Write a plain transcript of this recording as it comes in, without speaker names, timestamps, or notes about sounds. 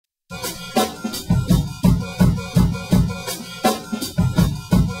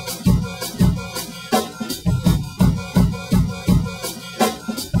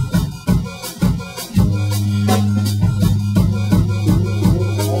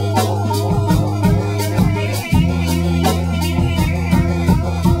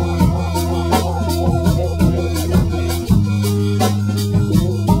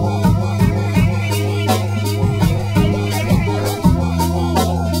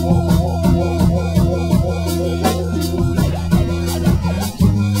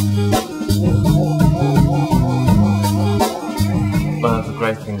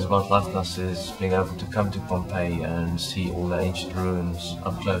us is being able to come to Pompeii and see all the ancient ruins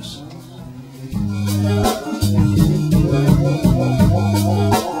up close.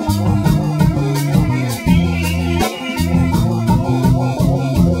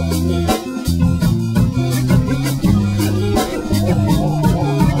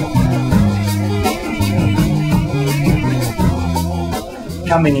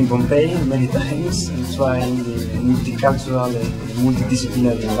 Coming in Pompeii many times and trying the multicultural and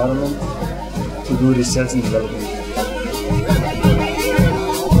multidisciplinary environment to do research and development.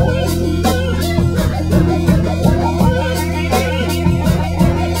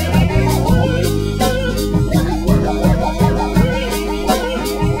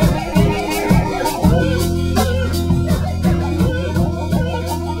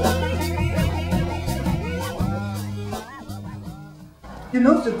 You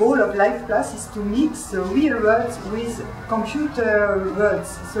know, the goal of Life Plus is to mix the real world with computer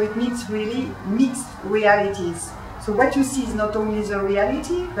worlds. So it means really mixed realities. So what you see is not only the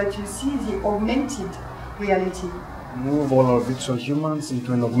reality, but you see the augmented reality. Move all our virtual humans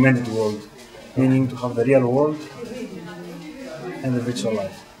into an augmented world, meaning to have the real world and the virtual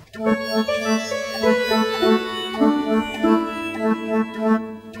life.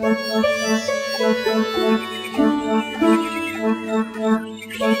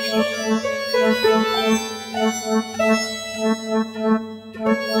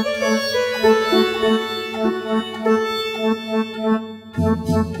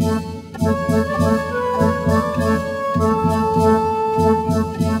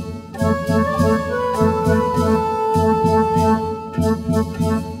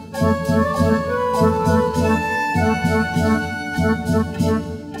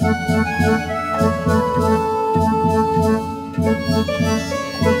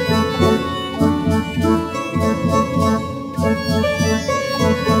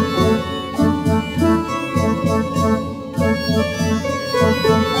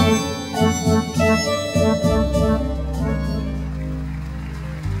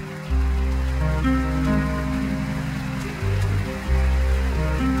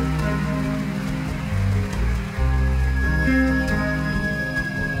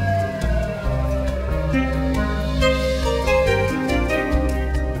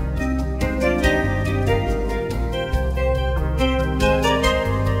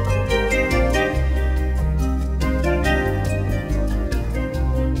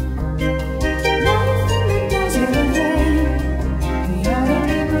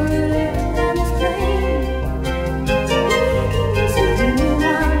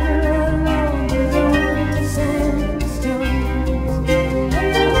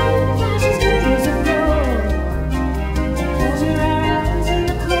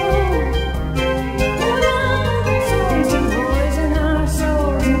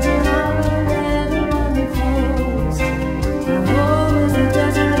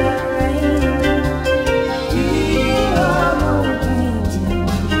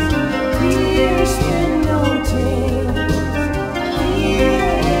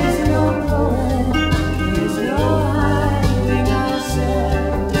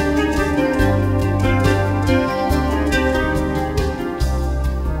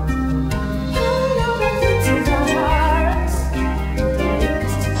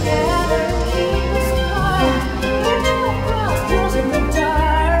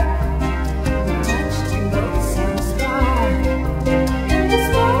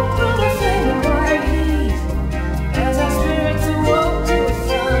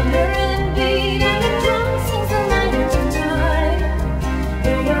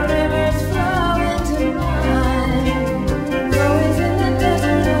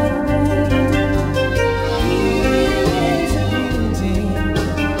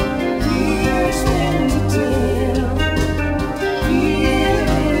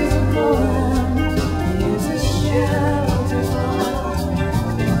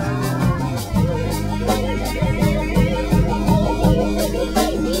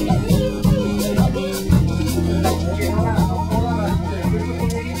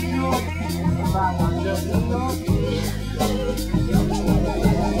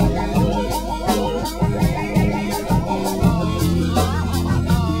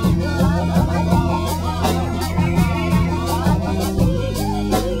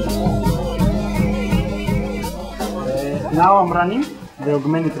 Now I'm running the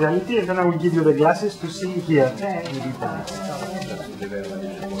augmented reality, and then I will give you the glasses to see here.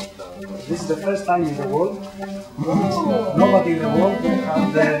 This is the first time in the world. Nobody in the world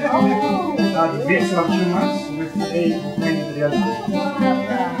had virtual humans with augmented reality.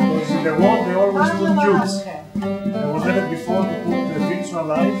 Because in the world they always put cubes. It was never before to put the virtual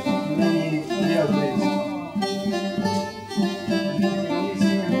life in many real places.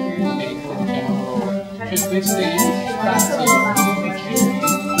 Should we stay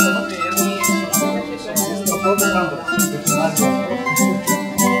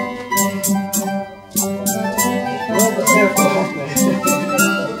Well,